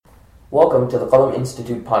Welcome to the Qalam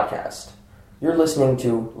Institute podcast. You're listening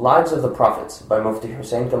to Lives of the Prophets by Mufti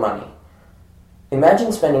Hussein Kamani.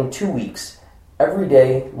 Imagine spending 2 weeks, every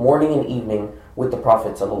day, morning and evening, with the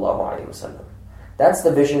Prophet ﷺ. That's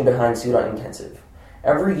the vision behind Seerah Intensive.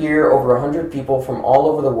 Every year, over 100 people from all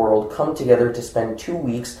over the world come together to spend 2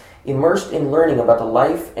 weeks immersed in learning about the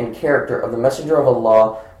life and character of the Messenger of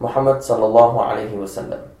Allah, Muhammad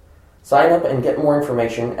ﷺ. Sign up and get more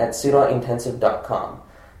information at seerahintensive.com.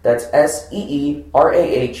 That's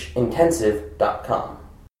SEERAH intensive.com.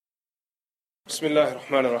 Bismillahir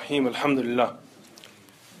Rahmanir Rahim. Alhamdulillah.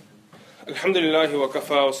 Alhamdulillah wa kafa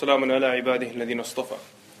wa salamun ala ibadihi alladhina istafa.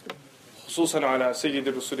 Khususan ala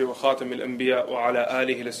sayyidil rusuli wa khatamil anbiya wa ala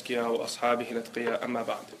alihi al-askiya wa ashabihi al-atqiya amma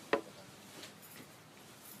ba'd.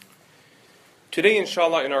 Today,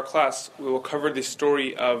 inshallah, in our class, we will cover the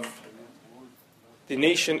story of the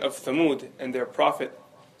nation of Thamud and their prophet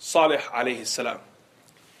Saleh alayhi salam.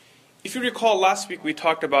 If you recall, last week we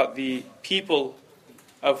talked about the people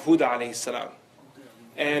of Hud alayhi salam.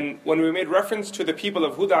 And when we made reference to the people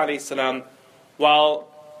of Hud alayhi salam, while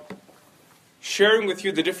sharing with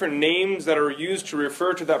you the different names that are used to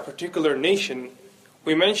refer to that particular nation,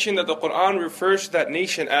 we mentioned that the Quran refers to that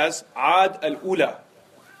nation as Ad al-Ula.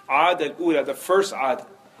 Ad al-Ula, the first Ad.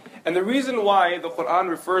 And the reason why the Quran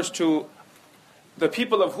refers to the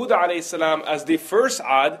people of Hud alayhi salam as the first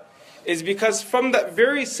Ad is because from that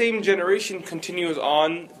very same generation continues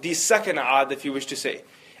on the second Ad, if you wish to say.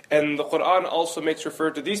 And the Quran also makes refer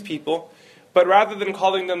to these people, but rather than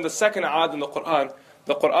calling them the second Ad in the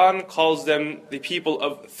Quran calls them the people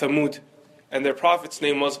of Thamud, and their prophet's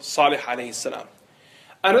name was Saleh alayhi salam.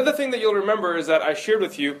 Another thing that you'll remember is that I shared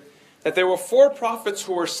with you that there were 4 prophets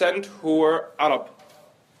who were sent who were Arab.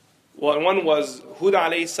 One was Hud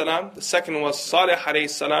alayhi salam, the second was Saleh alayhi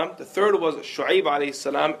salam, the third was Shu'aib alayhi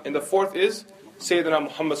salam, and the fourth is Sayyidina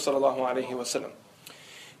Muhammad sallallahu alayhi wasallam.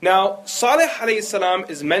 Now, Saleh alayhi salam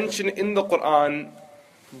is mentioned in the Quran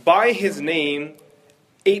by his name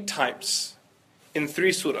 8 times in 3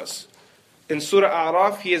 surahs. In Surah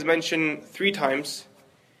A'raf, he is mentioned 3 times.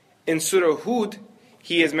 In Surah Hud,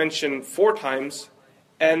 he is mentioned 4 times.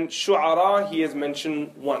 And Shu'ara, he is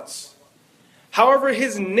mentioned once. However,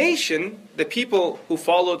 his nation, the people who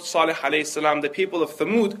followed Saleh alayhi salam, the people of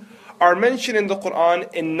Thamud, are mentioned in the Quran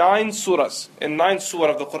in 9 surahs, in 9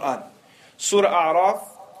 surah of the Quran. Surah A'raf,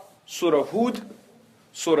 Surah Hud,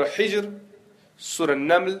 Surah Hijr, Surah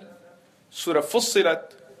Naml, Surah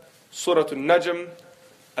Fussilat, Surah Al-Najm,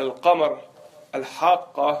 Al-Qamar,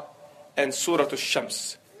 Al-Haqqa, and Surah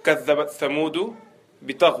Al-Shams. كذبت ثمود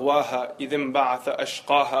بتغواها إذ انبعث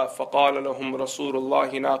أشقاها فقال لهم رسول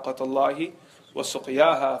الله ناقة الله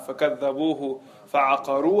وسقياها فكذبوه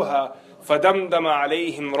فعقروها فدمدم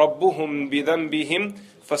عليهم ربهم بذنبهم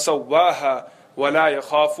فسواها ولا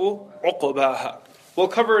يخاف عقباها. We'll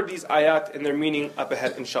cover these ayat and their meaning up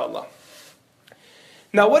ahead, inshallah.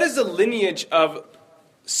 Now, what is the lineage of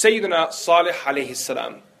Sayyidina Saleh alayhi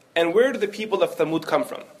salam? And where do the people of Thamud come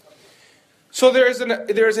from? So there is an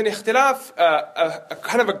ikhtilaf, a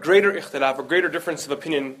kind of a greater ikhtilaf, a greater difference of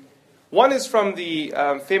opinion. One is from the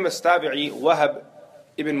famous tabi'i Wahab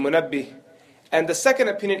ibn Munabbih, and the second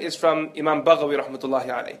opinion is from Imam Baghawi rahmatullahi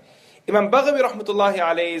alayh. Imam Baghawi rahmatullahi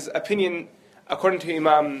alayh's opinion, according to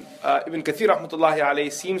Imam Ibn Kathir rahmatullahi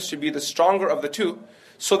alayh, seems to be the stronger of the two.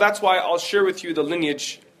 So that's why I'll share with you the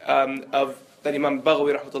lineage of that Imam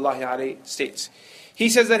Baghawi rahmatullahi alayh states. He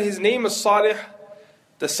says that his name is Saleh,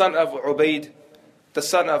 the son of Ubaid, the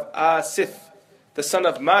son of Asif, the son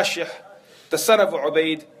of Mashih, the son of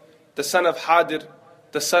Ubaid, the son of Hadir,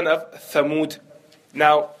 the son of Thamud.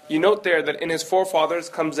 Now, you note there that in his forefathers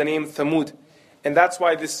comes the name Thamud. And that's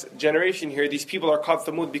why this generation here, these people are called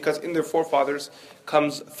Thamud, because in their forefathers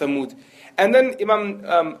comes Thamud. And then Imam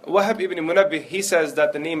Wahab ibn Munabbih, he says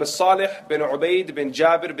that the name is Saleh bin Ubaid bin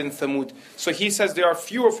Jabir bin Thamud. So he says there are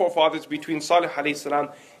fewer forefathers between Saleh alayhi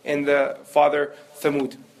salam and the father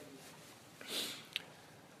Thamud.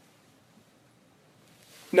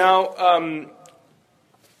 Now,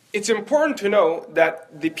 it's important to know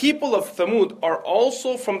that the people of Thamud are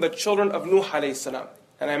also from the children of Nuh alayhi salam.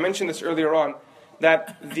 And I mentioned this earlier on,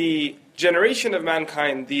 that the generation of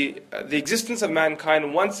mankind, the existence of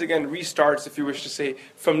mankind once again restarts, if you wish to say,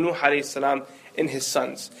 from Nuh alayhi salam and his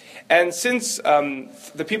sons. And since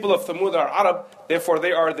the people of Thamud are Arab, therefore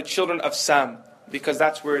they are the children of Sam, because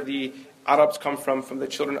that's where the Arabs come from the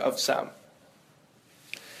children of Sam.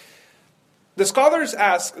 The scholars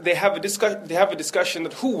ask, they have a discussion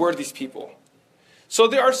that who were these people? So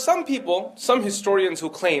there are some people, some historians who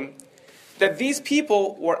claim that these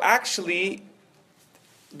people were actually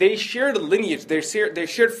they shared a lineage, they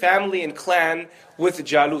shared family and clan with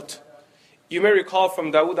Jalut. You may recall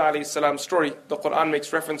from Dawood alayhi salam's story, the Quran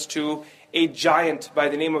makes reference to a giant by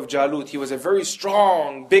the name of Jalut. He was a very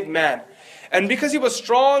strong, big man. And because he was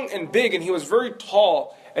strong and big and he was very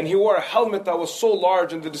tall and he wore a helmet that was so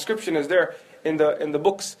large, and the description is there in the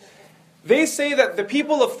books, they say that the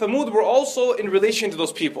people of Thamud were also in relation to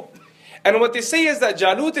those people. And what they say is that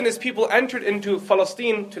Jalut and his people entered into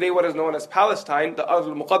Palestine, today what is known as Palestine, the Ard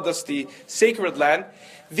al-Muqaddas, the sacred land.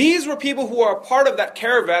 These were people who were a part of that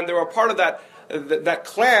caravan, they were a part of that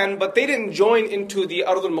clan, but they didn't join into the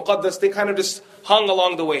Ard al-Muqaddas, they kind of just hung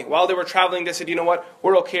along the way. While they were traveling, they said, you know what,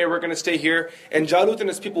 we're okay, we're going to stay here. And Jalut and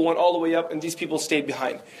his people went all the way up, and these people stayed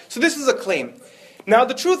behind. So this is a claim. Now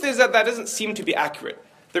the truth is that doesn't seem to be accurate.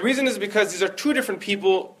 The reason is because these are two different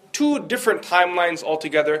people, two different timelines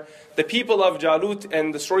altogether. The people of Jalut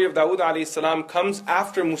and the story of Dawood alayhi salam comes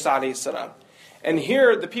after Musa alayhi salam. And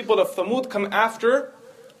here the people of Thamud come after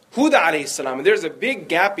Hud alayhi salam. And there's a big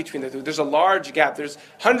gap between the two. There's a large gap. There's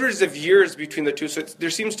hundreds of years between the two. So there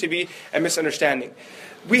seems to be a misunderstanding.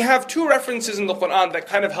 We have two references in the Quran that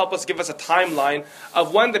kind of help us give us a timeline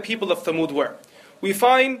of when the people of Thamud were. We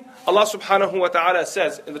find Allah subhanahu wa ta'ala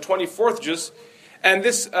says in the 24th juz, and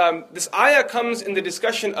this ayah comes in the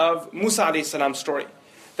discussion of Musa alayhi salam's story.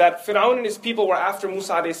 That Fir'aun and his people were after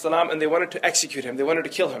Musa alayhi salam and they wanted to execute him, they wanted to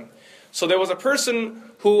kill him. So there was a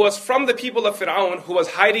person who was from the people of Fir'aun who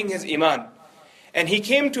was hiding his iman. And he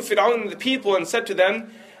came to Fir'aun and the people and said to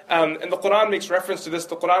them, and the Quran makes reference to this,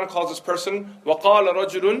 the Quran calls this person, وَقَالَ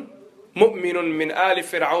رَجُلٌ مُؤْمِنٌ مِّنْ آلِ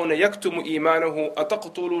فِرْعَوْنَ يَكْتُمُ إِيمَانَهُ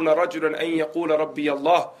أَتَقْتُلُونَ رَجُلًا أَن يَقُولَ رَبِّيَ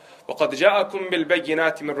اللَّهُ وَقَدْ جَاءَكُمْ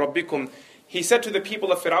بِالْبَيِّنَاتِ مِنْ رَبِّكُمْ. He said to the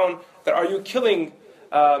people of Fir'aun that, are you killing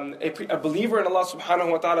a believer in Allah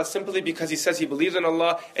subhanahu wa ta'ala simply because he says he believes in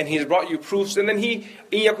Allah and he's brought you proofs? And then he,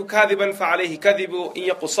 إِن يَكُ كَاذِبًا فَعَلَيْهِ كَذِبُ إِن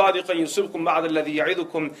يَكُ صَادِقًا يُصِبْكُمْ بَعْدَ الَّذِي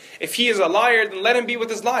يَعِدُكُمْ. If he is a liar, then let him be with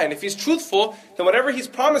his lie. And if he's truthful, then whatever he's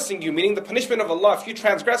promising you, meaning the punishment of Allah, if you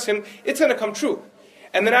transgress him, it's going to come true.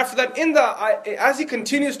 And then after that, as he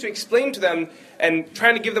continues to explain to them and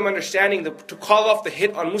trying to give them understanding, to call off the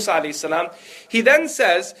hit on Musa alayhi salam, he then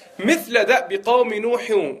says, مِثْلَ دَأْبِ قَوْمِ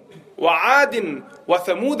نُوحٍ وَعَادٍ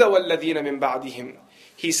وَثَمُودَ وَالَّذِينَ مِنْ بَعْدِهِمْ.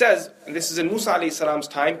 He says, and this is in Musa alayhi salam's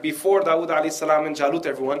time, before Dawood alayhi salam and Jalut,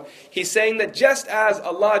 everyone, he's saying that just as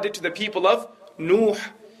Allah did to the people of Nuh,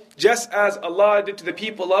 just as Allah did to the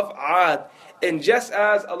people of Ad, and just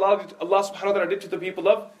as Allah subhanahu wa ta'ala did to the people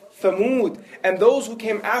of Thamud, and those who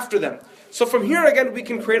came after them. So from here again we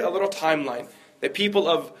can create a little timeline. The people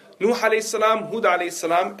of Nuh alayhi salam, Hud alayhi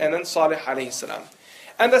salam, and then Saleh alayhi salam.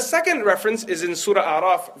 And the second reference is in Surah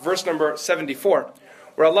Araf, verse number 74,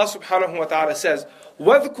 where Allah subhanahu wa ta'ala says,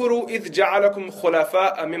 وَاذْكُرُوا إِذْ جَعَلَكُمْ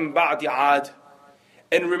خُلَفَاءَ مِنْ بَعْدِ عَادٍ.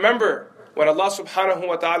 And remember when Allah subhanahu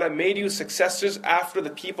wa ta'ala made you successors after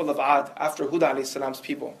the people of Ad, after Hud alayhi salam's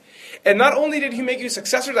people. And not only did He make you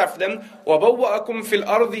successors after them, وَبَوَّأَكُمْ فِي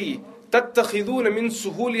الْأَرْضِ تَتَّخِذُونَ مِنْ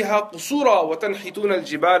سُهُولِهَا قُصُورًا وَتَنْحِتُونَ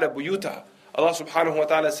الْجِبَالَ بُيُوتًا. Allah subhanahu wa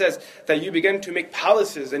ta'ala says that you begin to make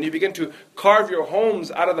palaces and you begin to carve your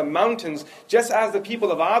homes out of the mountains. Just as the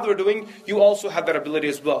people of Ad were doing, you also have that ability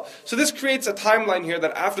as well. So this creates a timeline here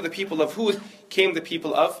that after the people of Hud came the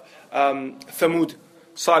people of Thamud,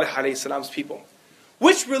 Saleh alayhi salam's people.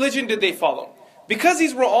 Which religion did they follow? Because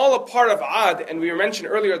these were all a part of Ad, and we mentioned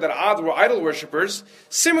earlier that Ad were idol worshippers,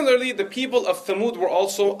 similarly the people of Thamud were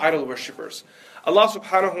also idol worshippers. Allah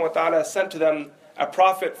subhanahu wa ta'ala sent to them a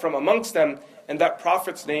prophet from amongst them, and that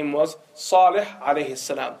prophet's name was Saleh alayhi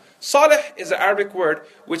salam. Saleh is an Arabic word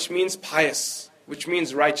which means pious, which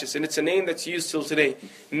means righteous, and it's a name that's used till today.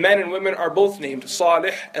 Men and women are both named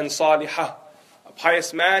Saleh and Salihah, a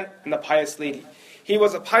pious man and a pious lady. He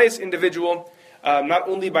was a pious individual, not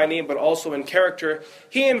only by name but also in character.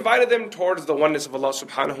 He invited them towards the oneness of Allah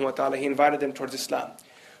subhanahu wa ta'ala. He invited them towards Islam.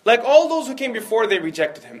 Like all those who came before, they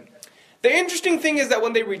rejected him. The interesting thing is that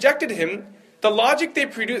when they rejected him, the logic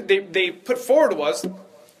they put forward was,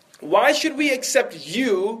 why should we accept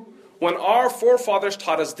you when our forefathers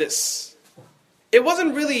taught us this? It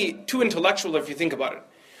wasn't really too intellectual if you think about it.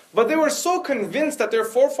 But they were so convinced that their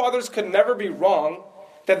forefathers could never be wrong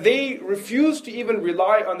that they refused to even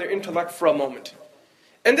rely on their intellect for a moment.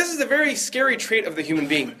 And this is a very scary trait of the human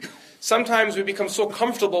being. Sometimes we become so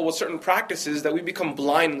comfortable with certain practices that we become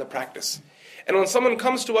blind in the practice. And when someone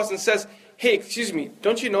comes to us and says, hey, excuse me,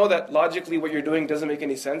 don't you know that logically what you're doing doesn't make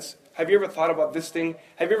any sense? Have you ever thought about this thing?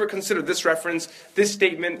 Have you ever considered this reference, this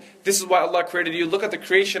statement? This is why Allah created you. Look at the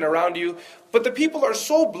creation around you. But the people are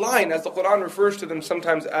so blind, as the Quran refers to them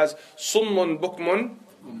sometimes as summun, bukmun,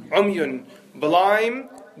 umyun, blind,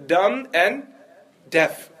 dumb, and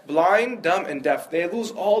deaf. Blind, dumb, and deaf. They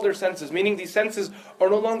lose all their senses, meaning these senses are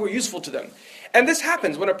no longer useful to them. And this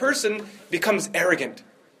happens when a person becomes arrogant,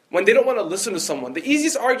 when they don't want to listen to someone. The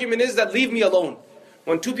easiest argument is that leave me alone.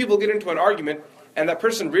 When two people get into an argument and that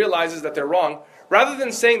person realizes that they're wrong, rather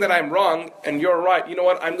than saying that I'm wrong and you're right, you know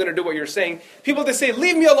what, I'm going to do what you're saying, people they say,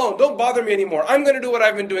 leave me alone, don't bother me anymore. I'm going to do what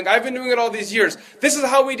I've been doing. I've been doing it all these years. This is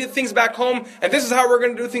how we did things back home, and this is how we're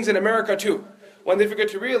going to do things in America too. When they forget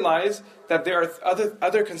to realize that there are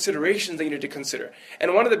other considerations that you need to consider.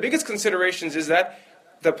 And one of the biggest considerations is that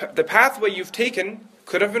the pathway you've taken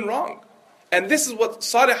could have been wrong. And this is what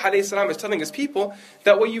Saleh alayhi salam is telling his people,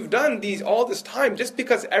 that what you've done all this time, just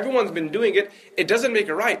because everyone's been doing it, it doesn't make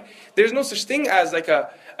it right. There's no such thing as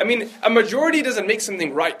a majority doesn't make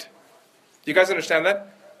something right. Do you guys understand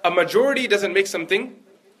that? A majority doesn't make something.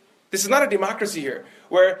 This is not a democracy here,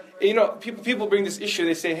 where, people bring this issue,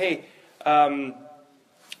 they say, hey,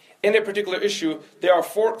 in a particular issue, there are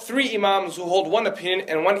three imams who hold one opinion,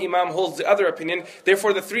 and one imam holds the other opinion,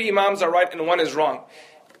 therefore the three imams are right and one is wrong.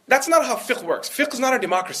 That's not how fiqh works. Fiqh is not a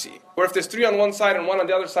democracy, where if there's three on one side and one on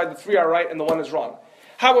the other side, the three are right and the one is wrong.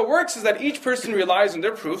 How it works is that each person relies on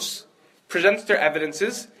their proofs, presents their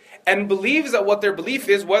evidences, and believes that what their belief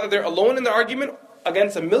is, whether they're alone in the argument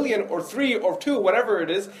against 1 million or 3 or 2, whatever it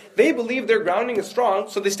is, they believe their grounding is strong,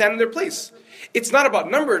 so they stand in their place. It's not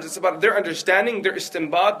about numbers, it's about their understanding, their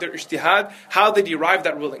istinbat, their ijtihad, how they derive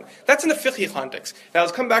that ruling. That's in a fiqhi context. Now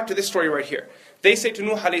let's come back to this story right here. They say to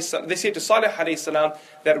Saleh alayhi salam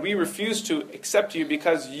that we refuse to accept you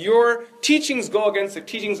because your teachings go against the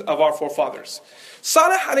teachings of our forefathers.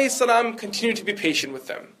 Saleh alayhi salam continued to be patient with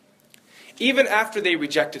them, even after they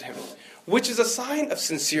rejected him, which is a sign of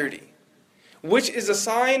sincerity, which is a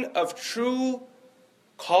sign of true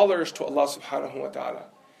callers to Allah subhanahu wa ta'ala.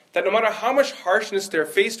 That no matter how much harshness they're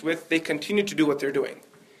faced with, they continue to do what they're doing.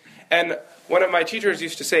 And one of my teachers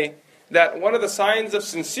used to say that one of the signs of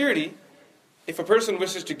sincerity, if a person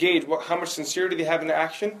wishes to gauge how much sincerity they have in the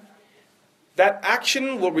action, that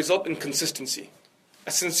action will result in consistency.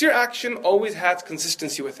 A sincere action always has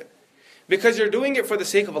consistency with it. Because you're doing it for the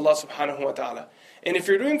sake of Allah subhanahu wa ta'ala. And if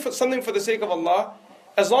you're doing something for the sake of Allah,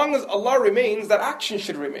 as long as Allah remains, that action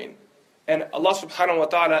should remain. And Allah subhanahu wa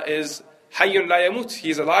ta'ala is Hayyun la yamut. He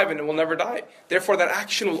is alive and will never die. Therefore that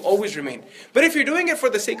action will always remain. But if you're doing it for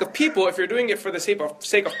the sake of people, if you're doing it for the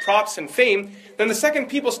sake of props and fame, then the second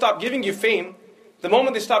people stop giving you fame, the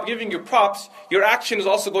moment they stop giving you props, your action is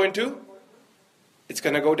also going to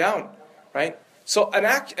go down. Right? So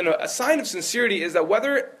a sign of sincerity is that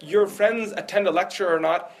whether your friends attend a lecture or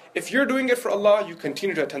not, if you're doing it for Allah, you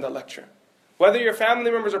continue to attend that lecture. Whether your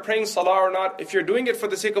family members are praying salah or not, if you're doing it for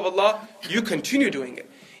the sake of Allah, you continue doing it.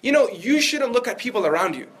 You shouldn't look at people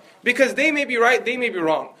around you, because they may be right, they may be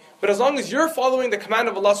wrong. But as long as you're following the command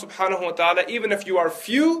of Allah subhanahu wa ta'ala, even if you are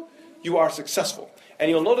few, you are successful. And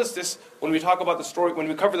you'll notice this when we talk about the story, when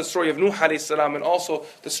we cover the story of Nuh alayhi salam and also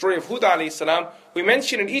the story of Hud alayhi salam, we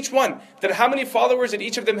mention in each one that how many followers did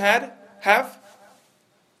each of them have?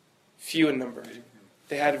 Few in number.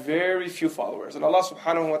 They had very few followers. And Allah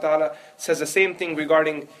subhanahu wa ta'ala says the same thing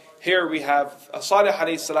regarding, here we have Saleh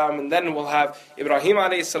alayhi salam, and then we'll have Ibrahim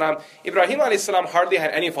alayhi salam. Ibrahim alayhi salam hardly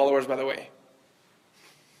had any followers, by the way.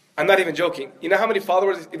 I'm not even joking. You know how many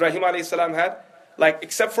followers Ibrahim alayhi salam had?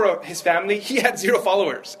 Except for his family, he had 0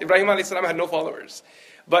 followers. Ibrahim alayhi salam had no followers.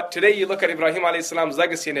 But today you look at Ibrahim alayhi salam's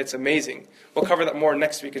legacy and it's amazing. We'll cover that more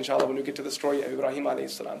next week, inshallah, when we get to the story of Ibrahim alayhi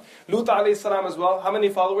salam. Lut alayhi salam as well. How many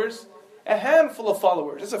followers? A handful of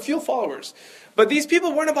followers. It's a few followers. But these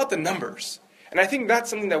people weren't about the numbers. And I think that's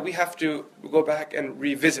something that we have to go back and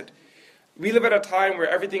revisit. We live at a time where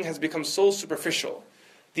everything has become so superficial.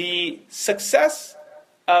 The success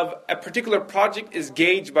of a particular project is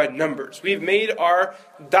gauged by numbers. We've made our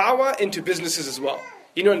da'wah into businesses as well.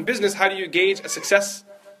 In business, how do you gauge a success?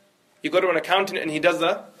 You go to an accountant and he does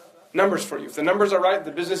the numbers for you. If the numbers are right,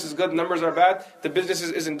 the business is good. The numbers are bad, the business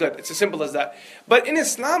isn't good. It's as simple as that. But in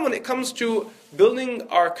Islam, when it comes to building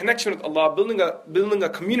our connection with Allah, building a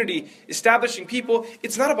community, establishing people,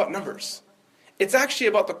 it's not about numbers. It's actually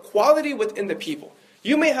about the quality within the people.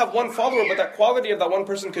 You may have 1 follower, but that quality of that one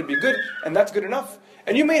person could be good, and that's good enough.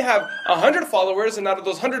 And you may have 100 followers, and out of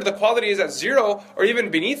those 100, the quality is at 0, or even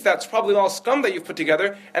beneath that. It's probably all scum that you've put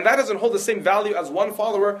together, and that doesn't hold the same value as 1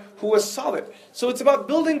 follower who was solid. So it's about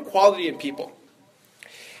building quality in people.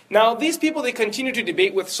 Now, these people, they continued to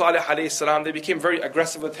debate with Saleh alayhi salam. They became very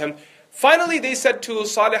aggressive with him. Finally, they said to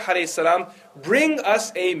Saleh alayhi salam, bring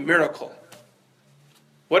us a miracle.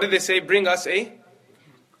 What did they say? Bring us a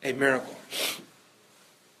miracle.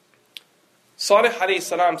 Saleh alayhi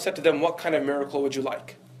salam said to them, what kind of miracle would you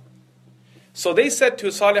like? So they said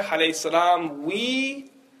to Saleh alayhi salam,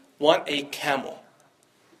 we want a camel.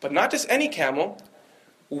 But not just any camel.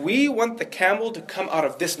 we want the camel to come out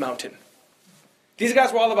of this mountain. These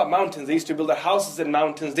guys were all about mountains. They used to build their houses in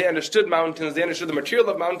mountains. They understood mountains. They understood the material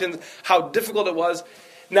of mountains, how difficult it was.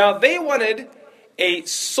 Now they wanted a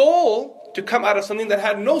soul to come out of something that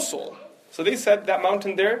had no soul. So they said, that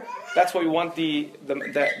mountain there, that's what we want the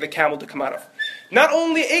camel to come out of. Not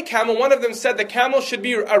only a camel, one of them said the camel should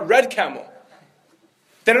be a red camel.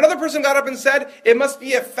 Then another person got up and said, it must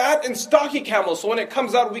be a fat and stocky camel, so when it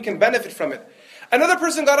comes out we can benefit from it. Another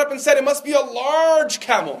person got up and said, it must be a large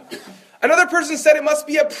camel. Another person said, it must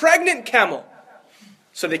be a pregnant camel.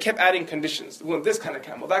 So they kept adding conditions. We want this kind of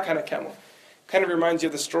camel, that kind of camel. Kind of reminds you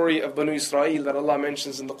of the story of Banu Israel that Allah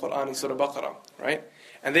mentions in the Quran in Surah Baqarah, right?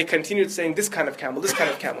 And they continued saying, this kind of camel, this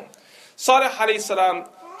kind of camel. Saleh alayhi salam,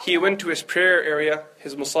 he went to his prayer area,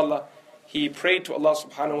 his musalla. He prayed to Allah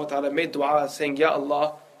subhanahu wa ta'ala, made dua saying, Ya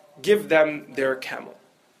Allah, give them their camel.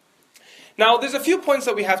 Now, there's a few points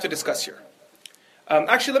that we have to discuss here.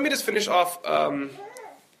 Actually, let me just finish off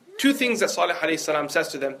two things that Saleh alayhi salam says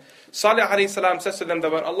to them. Saleh alayhi salam says to them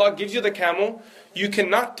that when Allah gives you the camel, you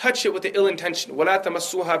cannot touch it with the ill intention. وَلَا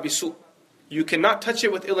تَمَسُّوهَا بِسُوءٍ. You cannot touch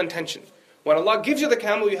it with ill intention. When Allah gives you the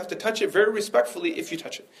camel, you have to touch it very respectfully if you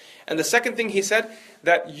touch it. And the second thing he said,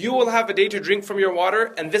 that you will have a day to drink from your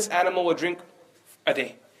water, and this animal will drink a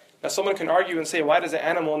day. Now someone can argue and say, why does the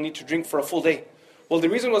animal need to drink for a full day? Well, the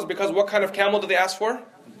reason was because what kind of camel did they ask for?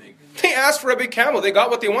 They asked for a big camel. They got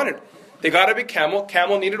what they wanted. They got a big camel.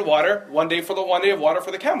 Camel needed water. One day of water for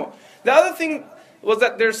the camel. The other thing was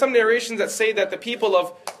that there's some narrations that say that the people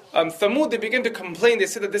of Thamud, they begin to complain. They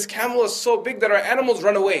say that this camel is so big that our animals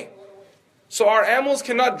run away. So our animals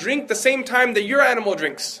cannot drink the same time that your animal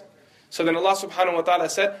drinks. So then Allah subhanahu wa ta'ala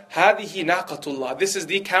said, هَذِهِ نَاقَةُ. This is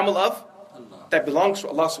the camel of Allah, that belongs to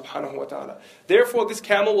Allah subhanahu wa ta'ala. Therefore this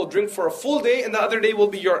camel will drink for a full day, and the other day will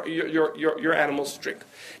be your animals drink.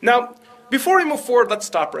 Now, before we move forward, let's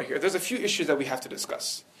stop right here. There's a few issues that we have to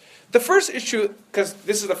discuss. The first issue, because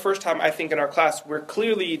this is the first time I think in our class, we're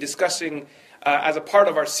clearly discussing, as a part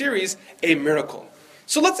of our series, a miracle.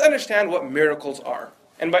 So let's understand what miracles are.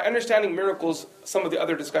 And by understanding miracles, some of the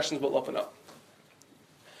other discussions will open up.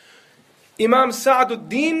 Imam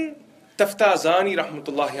Sa'duddin Taftazani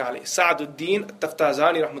rahmatullahi alayhi. Sa'duddin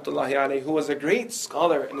Taftazani rahmatullahi alayhi, who was a great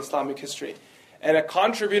scholar in Islamic history and a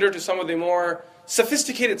contributor to some of the more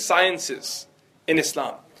sophisticated sciences in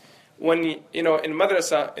Islam. When, in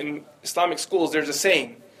madrasa, in Islamic schools, there's a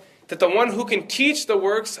saying that the one who can teach the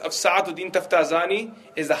works of Sa'duddin Taftazani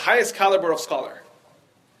is the highest caliber of scholar.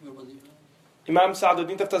 Imam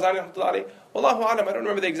Sa'duddin Taftazani, Wallahu alam, I don't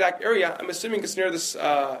remember the exact area. I'm assuming it's near this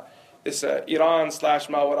Iran /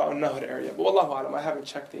 Mawara al-Nahr area. But Wallahu alam, I haven't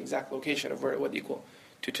checked the exact location of where it would equal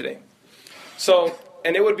to today. So,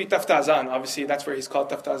 and it would be Taftazan. Obviously, that's where he's called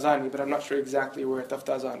Taftazani, but I'm not sure exactly where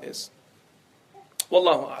Taftazan is.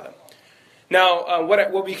 Wallahu alam. Now,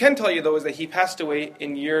 what we can tell you, though, is that he passed away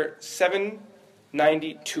in year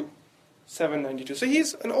 792. 792. So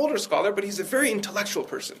he's an older scholar, but he's a very intellectual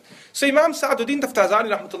person. So Imam Sa'duddin Taftazani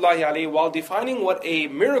rahmatullahi alayhi, while defining what a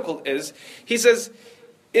miracle is, he says,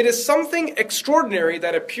 it is something extraordinary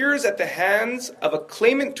that appears at the hands of a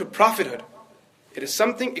claimant to prophethood. It is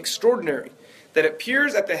something extraordinary that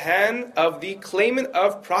appears at the hand of the claimant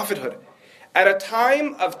of prophethood at a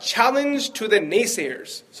time of challenge to the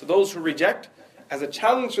naysayers. So those who reject, as a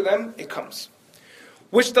challenge to them, it comes.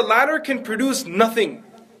 Which the latter can produce nothing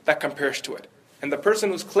that compares to it. And the person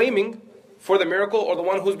who's claiming for the miracle, or the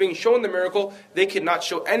one who's being shown the miracle, they cannot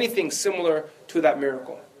show anything similar to that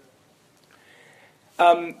miracle.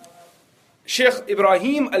 Sheikh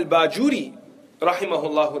Ibrahim al-Bajuri,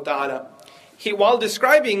 rahimahullah ta'ala, while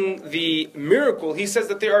describing the miracle, he says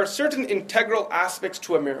that there are certain integral aspects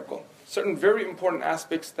to a miracle. Certain very important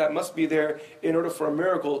aspects that must be there in order for a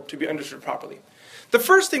miracle to be understood properly. The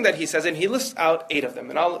first thing that he says, and he lists out 8 of them,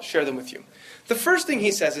 and I'll share them with you. The first thing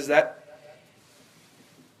he says is that,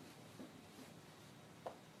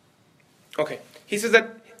 he says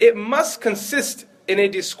that it must consist in a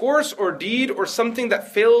discourse or deed or something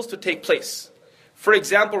that fails to take place. For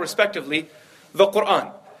example, respectively, the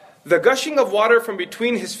Quran, the gushing of water from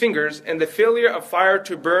between his fingers, and the failure of fire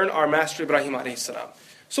to burn our Master Ibrahim alayhi salam.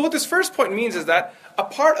 So what this first point means is that a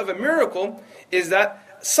part of a miracle is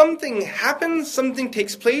that something happens, something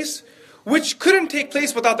takes place, which couldn't take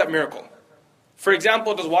place without that miracle. For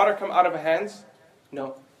example, does water come out of hands?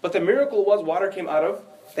 No. But the miracle was water came out of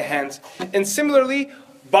the hands. And similarly,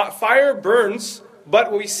 fire burns,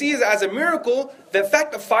 but what we see is as a miracle, the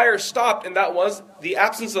effect of fire stopped, and that was the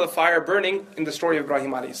absence of the fire burning in the story of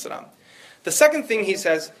Ibrahim alayhi salam. The second thing he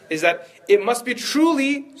says is that it must be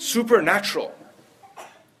truly supernatural.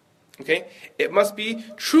 It must be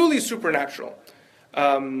truly supernatural.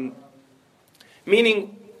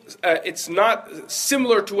 Meaning, it's not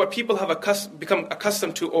similar to what people have become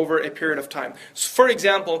accustomed to over a period of time. So for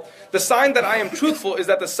example, the sign that I am truthful is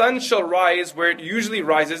that the sun shall rise where it usually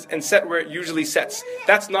rises and set where it usually sets.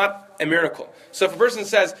 That's not a miracle. So if a person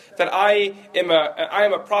says that I am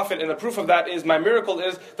a prophet, and the proof of that is my miracle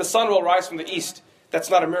is the sun will rise from the east, that's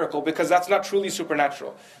not a miracle, because that's not truly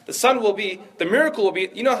supernatural. The miracle will be,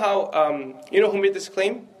 you know who made this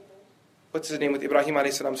claim? What's his name with Ibrahim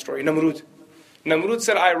alayhi salam story? Namrud. Namrud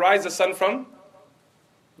said, I rise the sun from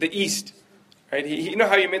the east. Right? You know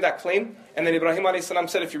how you made that claim? And then Ibrahim alayhi salam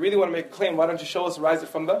said, if you really want to make a claim, why don't you show us rise it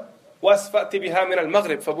from the وَاسْفَأْتِ بِهَا مِنَ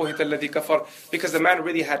الْمَغْرِبِ فَبُهِتَ الَّذِي كَفَرَ. Because the man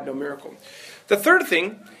really had no miracle. The third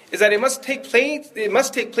thing is that it must take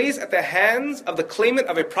place at the hands of the claimant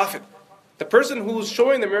of a prophet. The person who's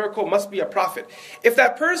showing the miracle must be a prophet. If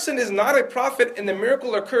that person is not a prophet and the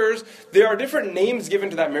miracle occurs, there are different names given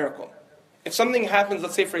to that miracle. If something happens,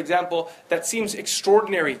 let's say for example, that seems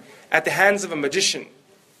extraordinary at the hands of a magician,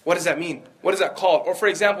 what does that mean? What is that called? Or for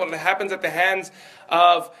example, it happens at the hands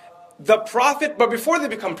of the prophet, but before they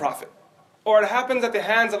become prophet. Or it happens at the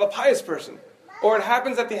hands of a pious person. Or it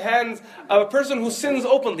happens at the hands of a person who sins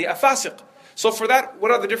openly, a fasiq. So for that, what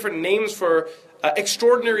are the different names for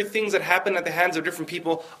extraordinary things that happen at the hands of different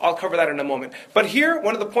people? I'll cover that in a moment. But here,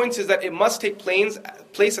 one of the points is that it must take place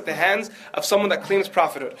at the hands of someone that claims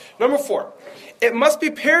prophethood. Number 4, it must be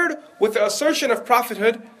paired with the assertion of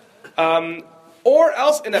prophethood or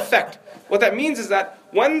else in effect. What that means is that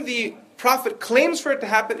when the prophet claims for it to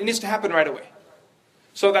happen, it needs to happen right away.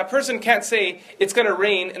 So that person can't say, it's going to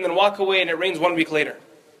rain, and then walk away and it rains 1 week later.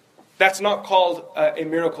 That's not called a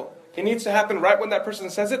miracle. It needs to happen right when that person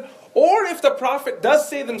says it. Or if the prophet does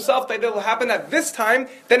say themselves that it will happen at this time,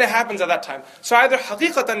 then it happens at that time. So either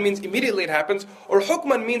haqiqatan means immediately it happens, or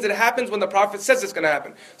hukman means it happens when the prophet says it's going to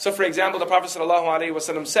happen. So for example, the Prophet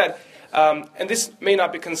ﷺ said, and this may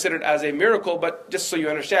not be considered as a miracle, but just so you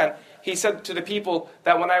understand, he said to the people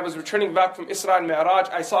that when I was returning back from Isra and Mi'raj,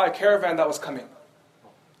 I saw a caravan that was coming.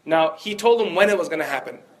 Now, he told them when it was going to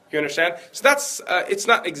happen. You understand? So that's, it's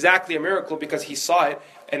not exactly a miracle because he saw it,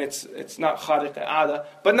 and it's not khariq al-'ada.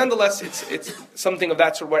 But nonetheless, it's something of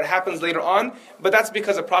that sort where it happens later on, but that's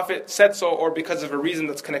because a prophet said so or because of a reason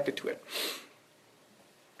that's connected to it.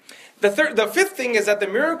 The fifth thing is that the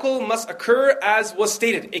miracle must occur as was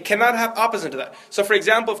stated. It cannot have opposite to that. So for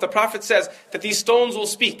example, if the prophet says that these stones will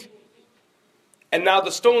speak, and now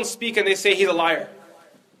the stones speak and they say he's a liar.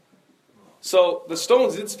 So the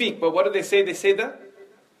stones did speak, but what do they say? They say the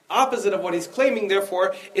opposite of what he's claiming,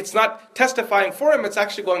 therefore it's not testifying for him, it's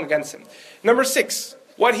actually going against him. Number 6,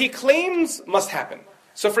 what he claims must happen.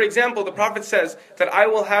 So for example, the prophet says that I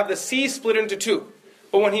will have the sea split into 2.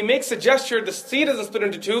 But when he makes a gesture, the sea doesn't split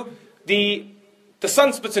into 2, the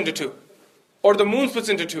sun splits into 2. Or the moon splits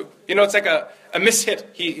into 2. You know, it's like a mishit.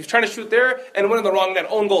 He's trying to shoot there and went in the wrong net,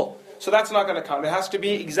 own goal. So that's not going to count. It has to be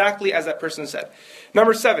exactly as that person said.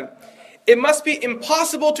 Number 7, it must be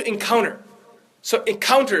impossible to encounter. So it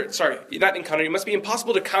must be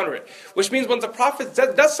impossible to counter it. Which means when the prophet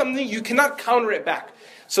does something, you cannot counter it back.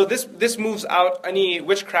 So this moves out any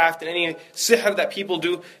witchcraft and any sihr that people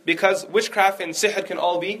do, because witchcraft and sihr can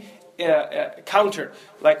all be countered.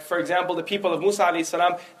 Like for example, the people of Musa alayhi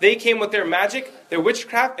salam, they came with their magic, their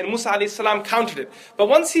witchcraft, and Musa alayhi salam countered it. But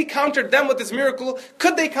once he countered them with this miracle,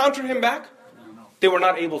 could they counter him back? They were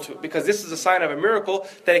not able to, because this is a sign of a miracle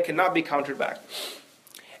that it cannot be countered back.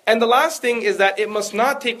 And the last thing is that it must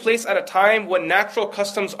not take place at a time when natural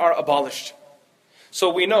customs are abolished. So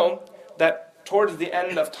we know that towards the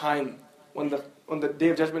end of time, when the Day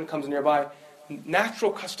of Judgment comes nearby,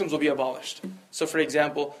 natural customs will be abolished. So for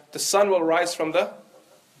example, the sun will rise from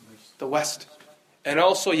the west. And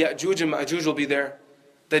also Ya'juj and Ma'juj will be there.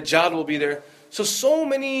 Dajjal will be there. So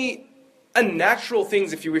many unnatural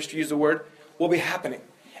things, if you wish to use the word, will be happening.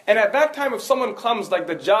 And at that time, if someone comes like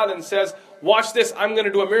Dajjal and says, watch this, I'm going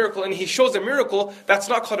to do a miracle, and he shows a miracle, that's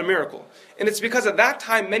not called a miracle. And it's because at that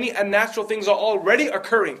time, many unnatural things are already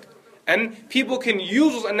occurring. And people can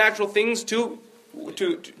use those unnatural things to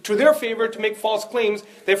their favor to make false claims.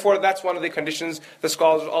 Therefore, that's one of the conditions the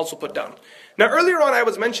scholars also put down. Now, earlier on, I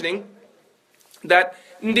was mentioning that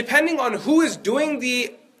depending on who is doing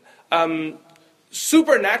the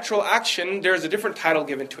supernatural action, there's a different title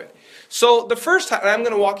given to it. So the first time, I'm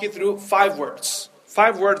going to walk you through 5 words.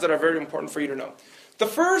 5 words that are very important for you to know. The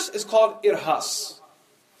first is called irhas.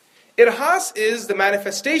 Irhas is the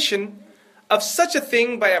manifestation of such a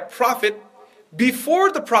thing by a prophet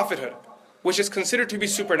before the prophethood, which is considered to be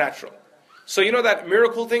supernatural. So you know that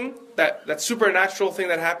miracle thing, that supernatural thing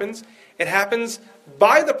that happens? It happens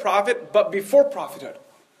by the prophet, but before prophethood.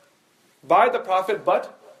 by the Prophet,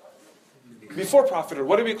 but before prophethood.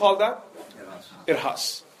 What do we call that?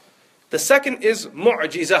 Irhas. The second is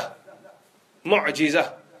mu'jizah.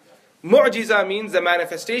 Mu'jizah. Mu'jizah means the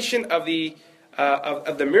manifestation of the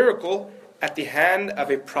miracle at the hand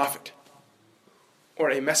of a prophet or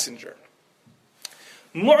a messenger.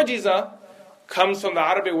 Mu'jizah comes from the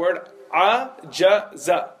Arabic word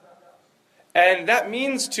ajaza, and that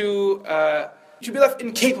means to be left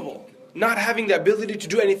incapable, not having the ability to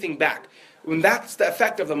do anything back. And that's the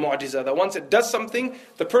effect of the mu'jizah, that once it does something,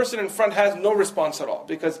 the person in front has no response at all,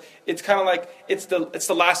 because it's kind of like it's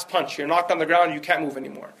the last punch. You're knocked on the ground, you can't move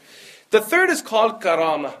anymore. The third is called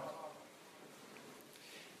karama.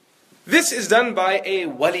 This is done by a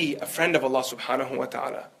wali, a friend of Allah subhanahu wa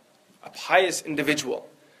ta'ala, a pious individual.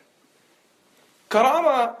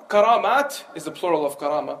 Karamat is the plural of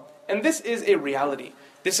karama, and this is a reality.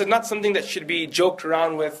 This is not something that should be joked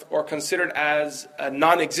around with or considered as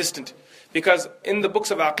non-existent. Because in the books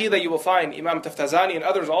of Aqidah you will find Imam Taftazani and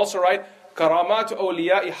others also write Karamatu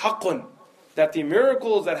awliya'i haqqun, that the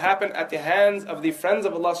miracles that happen at the hands of the friends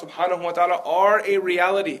of Allah subhanahu wa ta'ala are a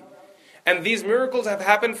reality. And these miracles have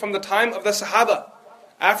happened from the time of the Sahaba.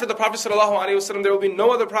 After the Prophet sallallahu alaihi wasallam, there will be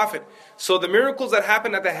no other Prophet. So the miracles that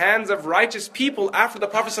happen at the hands of righteous people after the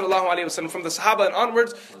Prophet sallallahu alaihi wasallam, from the Sahaba and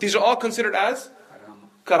onwards, these are all considered as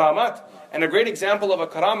karamat. And a great example of a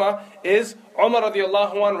karama is Umar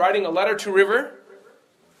radiallahu anh writing a letter to River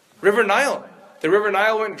Nile. The River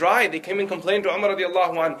Nile went dry. They came and complained to Umar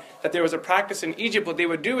radiallahu anh that there was a practice in Egypt. What they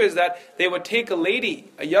would do is that they would take a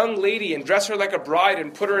young lady, and dress her like a bride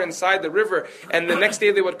and put her inside the river. And the next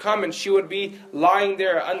day they would come and she would be lying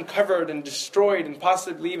there uncovered and destroyed and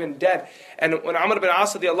possibly even dead. And when Amr ibn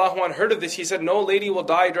As radiallahu anh heard of this, he said, no lady will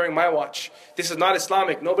die during my watch. This is not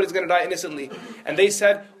Islamic. Nobody's going to die innocently. And they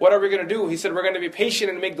said, what are we going to do? He said, we're going to be patient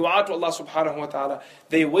and make dua to Allah subhanahu wa ta'ala.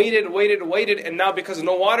 They waited, and now because of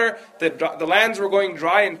no water, the lands were going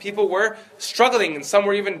dry and people were struggling and some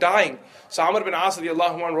were even dying. So Amr ibn As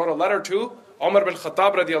radiallahu anh wrote a letter to Umar ibn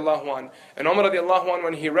Khattab radiallahu anh. And Umar radiallahu anh,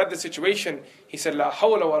 when he read the situation, he said, La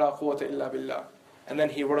hawla wa la quwwata illa billah. And then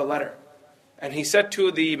he wrote a letter. And he said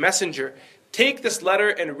to the messenger, take this letter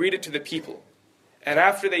and read it to the people. And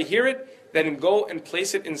after they hear it, then go and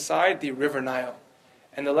place it inside the river Nile.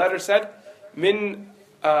 And the letter said, Min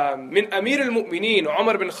Amir al-Mu'mineen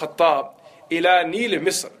Umar bin Khattab ila Nil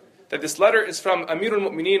Misr. That this letter is from Amir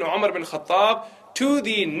al-Mu'mineen Umar bin Khattab to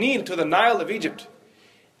the Nil, to the Nile of Egypt.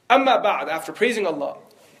 Amma ba'd, after praising Allah,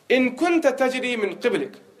 in kunta tajri min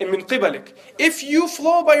qibalik, if you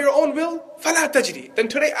flow by your own will, fala tajri, then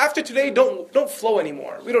after today don't flow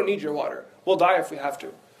anymore. We don't need your water. We'll die if we have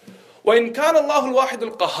to. Wa in kana Allahu al-wahid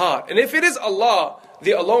al-qahhar, and if it is Allah,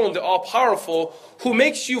 the alone, the all-powerful, who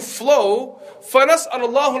makes you flow, فَنَسْأَلَ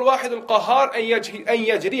اللَّهُ الْوَاحِدُ الْقَهَّارِ أَن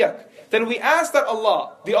يَجْرِيَكَ, then we ask that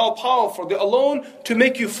Allah, the all-powerful, the alone, to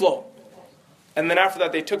make you flow. And then after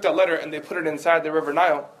that they took that letter and they put it inside the river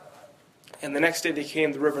Nile. And the next day they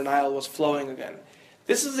came, the river Nile was flowing again.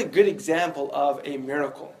 This is a good example of a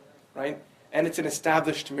miracle, right? And it's an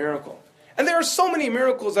established miracle. And there are so many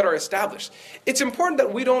miracles that are established. It's important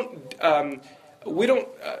that we don't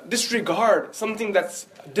disregard something that's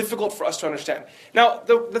difficult for us to understand. Now,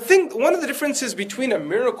 one of the differences between a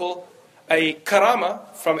miracle, a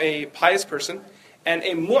karama from a pious person, and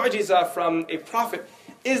a mu'jiza from a prophet,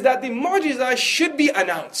 is that the mu'jiza should be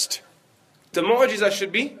announced. The mu'jiza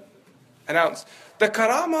should be announced. The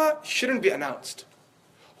karama shouldn't be announced.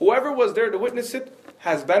 Whoever was there to witness it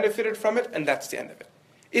has benefited from it, and that's the end of it.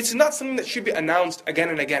 It's not something that should be announced again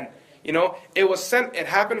and again. It was sent, it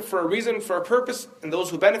happened for a reason, for a purpose, and those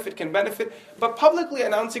who benefit can benefit. But publicly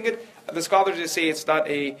announcing it, the scholars just say it's not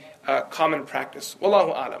a common practice.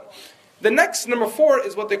 Wallahu alam. The next, number 4,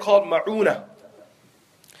 is what they call ma'una.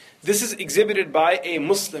 This is exhibited by a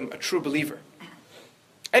Muslim, a true believer.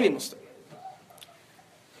 Any Muslim.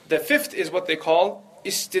 The 5th is what they call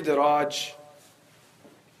istidraj.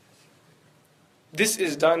 This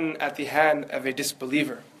is done at the hand of a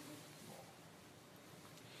disbeliever.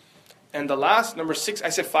 And the last, number 6, I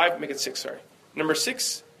said 5, make it 6, sorry. Number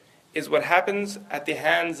 6 is what happens at the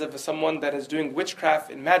hands of someone that is doing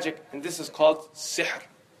witchcraft and magic, and this is called sihr.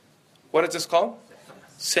 What is this called?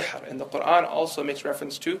 Sihr. And the Quran also makes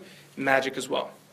reference to magic as well.